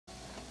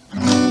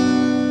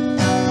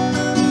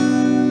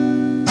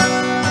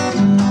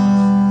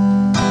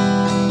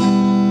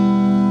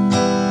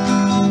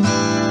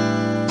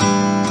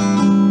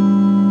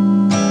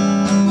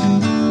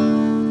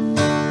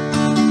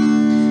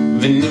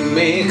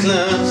make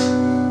love?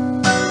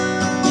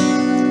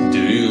 Do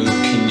you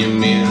look in your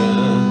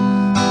mirror?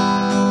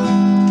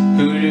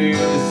 Who do you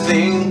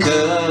think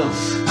of?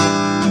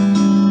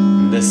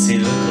 Does he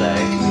look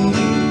like me?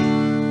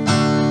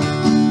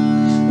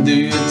 Do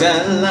you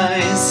tell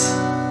lies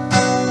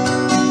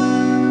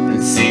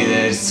and see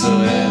that it's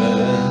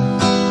forever?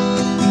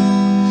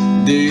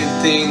 Do you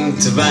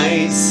think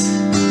twice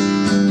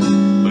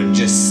or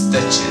just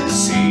touch and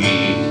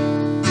see?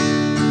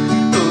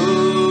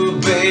 Ooh,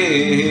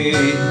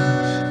 babe,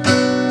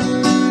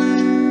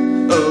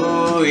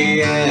 oh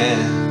yeah.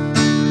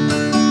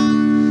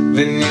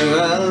 When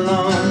you're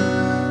alone,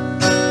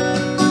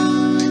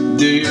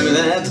 do you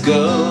let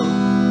go?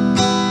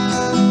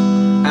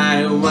 Are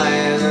you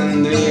wild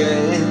and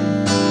dreaming,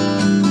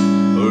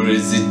 or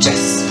is it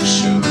just for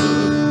sure?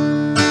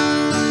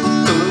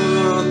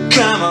 Ooh,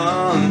 come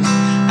on,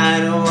 I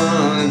don't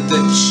wanna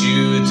touch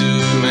you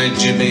too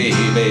much,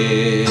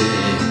 baby.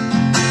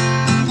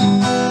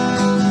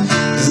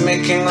 'Cause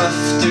making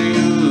love to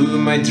you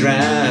might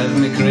drive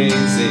me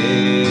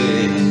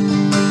crazy.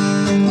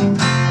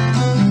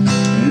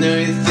 Know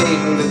you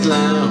think that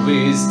love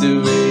is the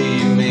way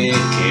you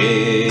make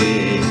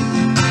it,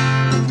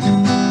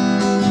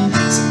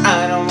 so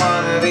I don't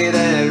wanna be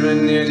there when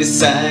you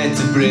decide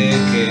to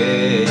break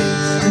it.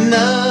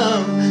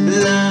 No,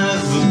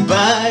 love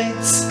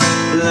bites,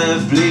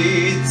 love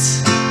bleeds,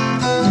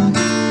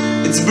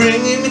 it's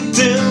bringing me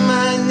to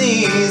my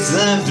knees.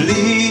 Love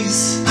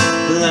leaves,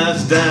 love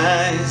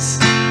dies,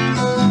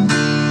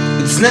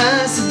 it's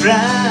not a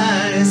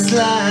surprise.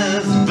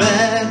 Love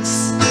begs,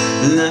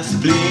 love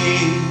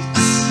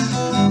bleeds,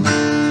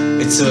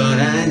 it's what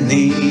I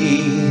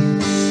need.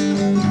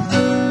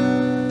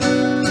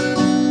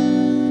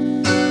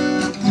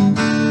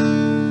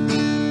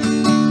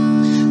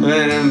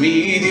 When I'm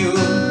with you,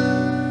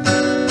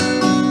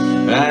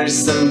 or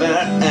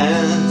somewhere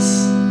else,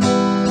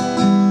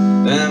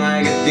 am I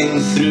getting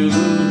through,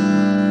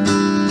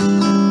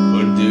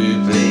 or do you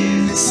play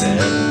it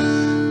yourself?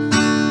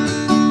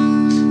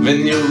 When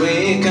you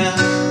wake up,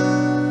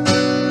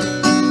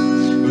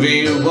 will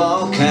you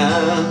walk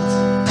out?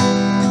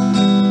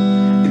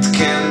 It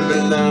can't be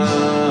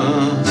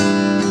love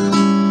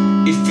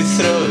if you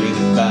throw it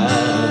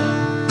about.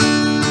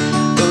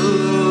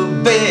 Oh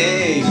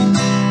babe,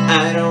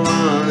 I don't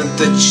wanna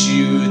touch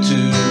you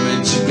too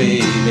much,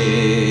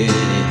 baby.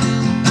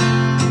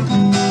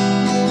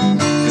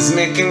 'Cause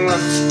making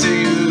love to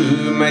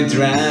you might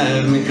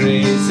drive me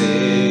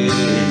crazy.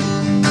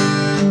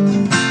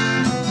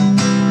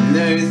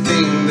 Know you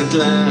think that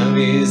love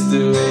is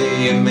the way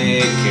you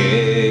make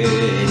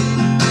it,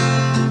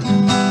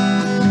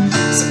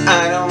 so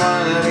I don't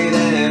wanna be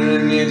there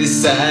when you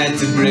decide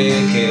to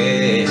break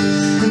it.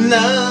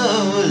 No,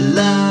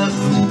 love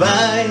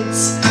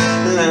bites,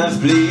 love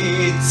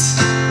bleeds,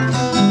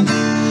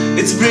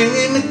 it's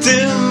bringing me to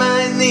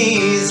my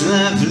knees.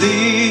 Love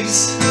leaves,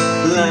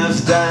 love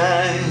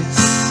dies,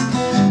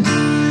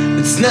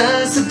 it's not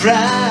a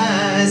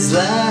surprise.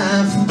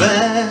 Love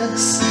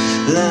begs,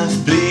 love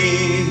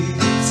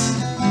bleeds,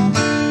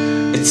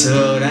 it's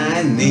what I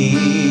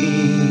need.